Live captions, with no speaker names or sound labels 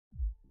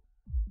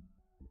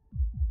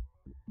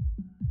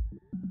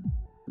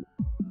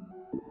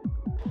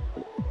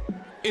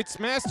It's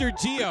Master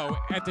Geo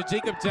at the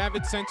Jacob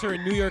Javits Center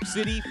in New York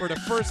City for the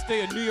first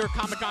day of New York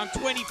Comic Con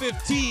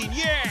 2015.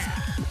 Yeah!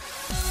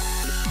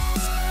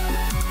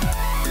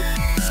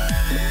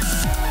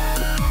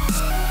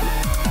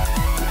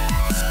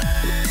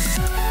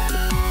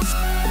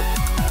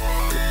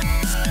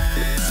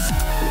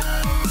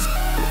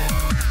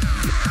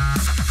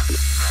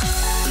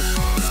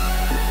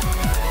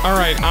 All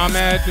right, I'm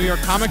at New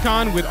York Comic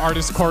Con with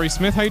artist Cory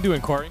Smith. How you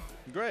doing, Cory?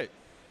 Great.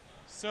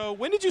 So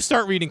when did you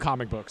start reading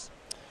comic books?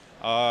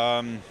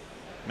 Man,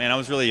 I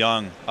was really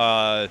young.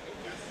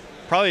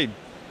 Probably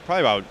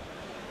about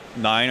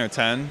 9 or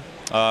 10.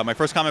 My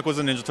first comic was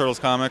a Ninja Turtles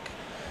comic.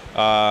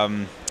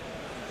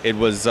 It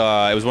was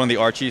one of the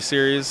Archie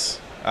series,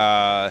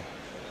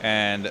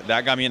 and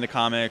that got me into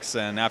comics.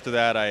 And after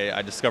that,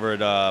 I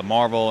discovered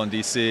Marvel and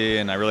DC,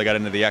 and I really got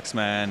into the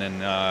X-Men,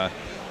 and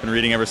been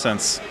reading ever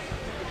since.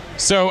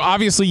 So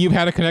obviously you've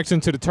had a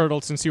connection to the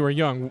Turtles since you were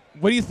young.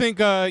 What do you think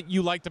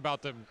you liked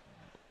about them?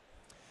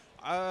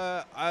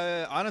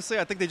 Honestly,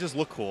 I think they just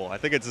look cool. I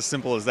think it's as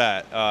simple as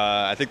that.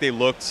 I think they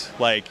looked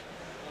like,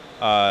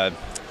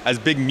 as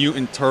big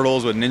mutant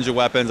turtles with ninja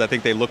weapons, I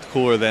think they looked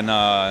cooler than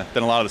a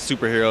lot of the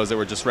superheroes that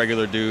were just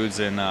regular dudes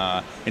in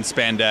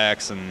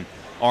spandex and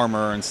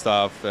armor and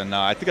stuff. And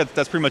I think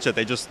that's pretty much it.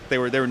 They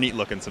were neat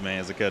looking to me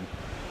as a kid.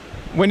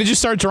 When did you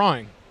start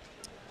drawing?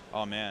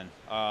 Oh man,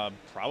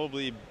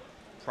 probably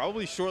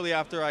shortly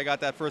after I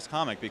got that first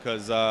comic,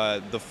 because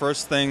the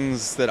first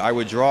things that I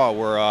would draw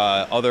were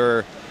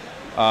other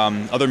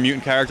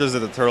mutant characters that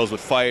the Turtles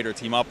would fight or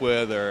team up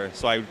with,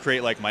 so I would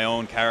create like my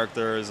own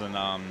characters and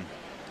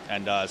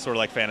sort of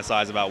like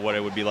fantasize about what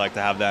it would be like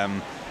to have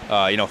them,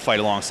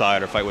 fight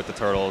alongside or fight with the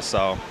Turtles.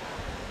 So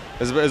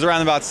it was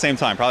around about the same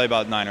time, probably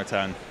about 9 or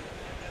 10.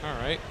 All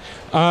right.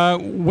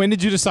 When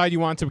did you decide you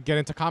wanted to get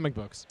into comic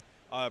books?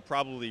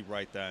 Probably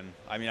right then.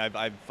 I mean,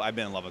 I've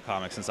been in love with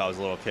comics since I was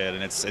a little kid,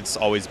 and it's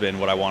always been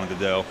what I wanted to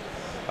do.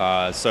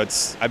 So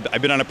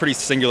I've been on a pretty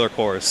singular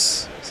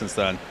course since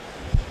then.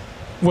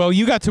 Well,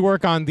 you got to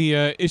work on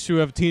the issue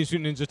of Teenage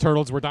Mutant Ninja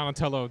Turtles where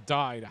Donatello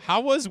died.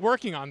 How was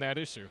working on that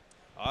issue?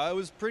 It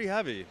was pretty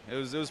heavy. It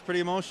was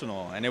pretty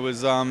emotional, and it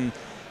was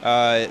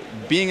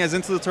being as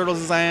into the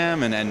Turtles as I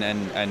am,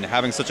 and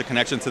having such a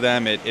connection to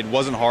them. It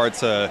wasn't hard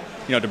to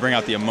to bring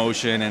out the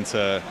emotion and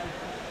to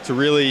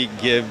really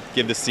give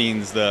the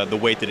scenes the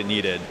weight that it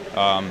needed.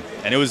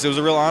 And it was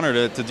a real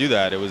honor to do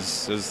that. It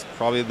was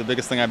probably the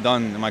biggest thing I've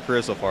done in my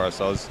career so far.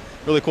 So it was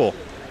really cool.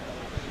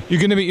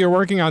 You're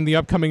working on the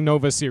upcoming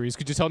Nova series.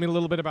 Could you tell me a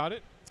little bit about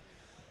it?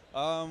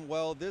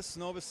 Well, this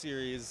Nova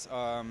series,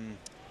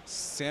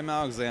 Sam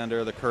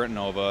Alexander, the current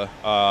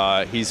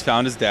Nova, he's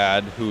found his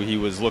dad, who he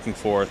was looking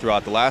for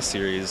throughout the last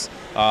series.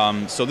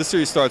 So this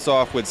series starts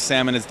off with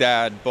Sam and his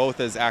dad both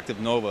as active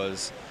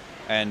Novas,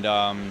 and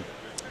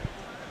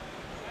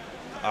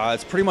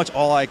it's pretty much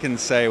all I can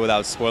say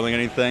without spoiling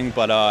anything,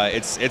 but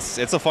it's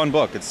a fun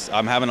book.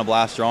 I'm having a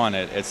blast drawing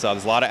it. There's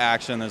a lot of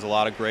action. There's a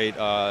lot of great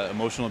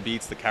emotional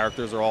beats. The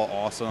characters are all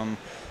awesome.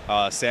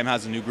 Sam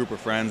has a new group of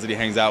friends that he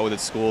hangs out with at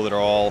school they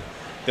all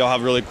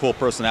have really cool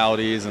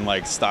personalities and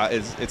like style.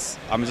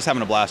 I'm just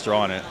having a blast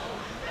drawing it.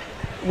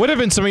 What have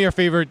been some of your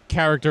favorite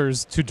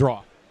characters to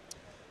draw?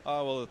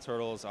 Well, the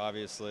Turtles,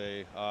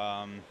 obviously.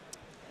 A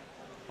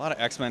lot of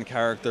X-Men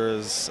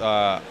characters.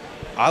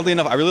 Oddly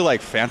enough, I really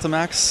like Phantom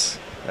X.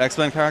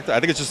 X-Men character. I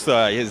think it's just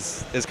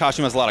his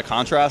costume has a lot of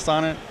contrast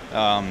on it.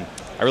 I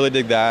really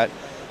dig that.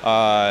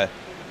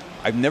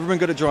 I've never been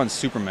good at drawing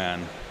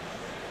Superman.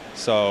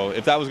 So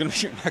if that was going to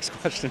be your next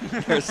question,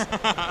 there's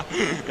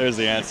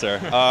the answer.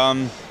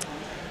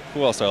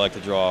 Who else do I like to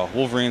draw?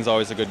 Wolverine's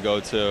always a good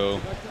go-to.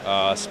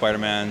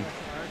 Spider-Man.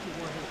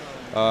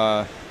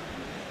 I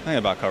think that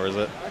about covers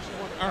it.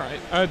 All right.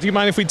 Do you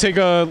mind if we take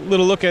a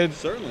little look at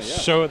Certainly, yeah.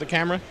 Show the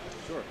camera?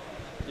 Sure.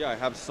 Yeah, I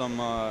have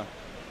some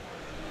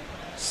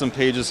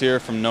pages here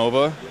from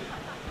Nova.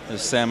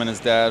 There's Sam and his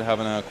dad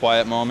having a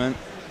quiet moment,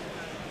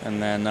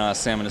 and then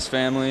Sam and his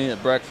family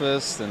at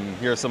breakfast, and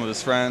here are some of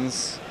his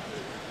friends.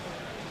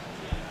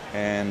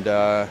 And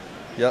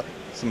yep,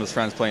 some of his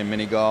friends playing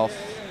mini golf.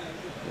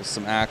 There's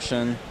some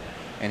action,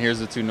 and here's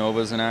the two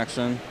Novas in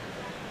action,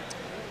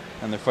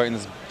 and they're fighting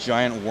this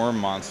giant worm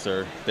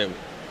monster that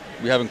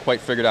we haven't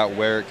quite figured out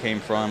where it came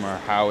from or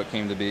how it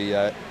came to be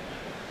yet.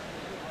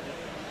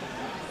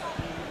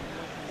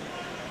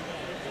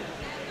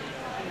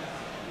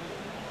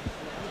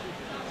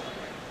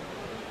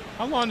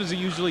 How long does it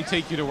usually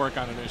take you to work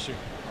on an issue?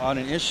 On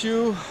an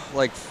issue,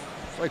 like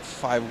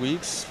 5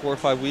 weeks, 4 or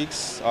 5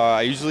 weeks.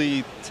 I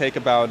usually take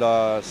about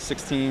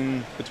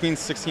between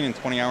 16 and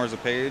 20 hours a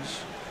page,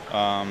 but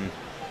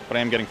I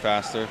am getting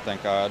faster,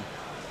 thank God,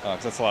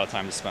 because that's a lot of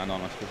time to spend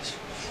on a page.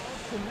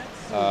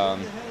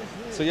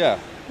 So yeah.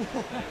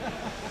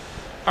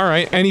 All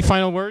right. Any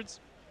final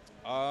words?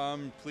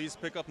 Please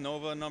pick up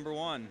Nova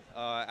 #1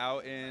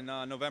 out in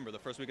November, the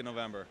first week of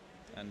November.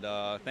 And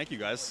thank you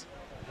guys.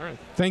 All right.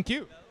 Thank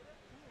you.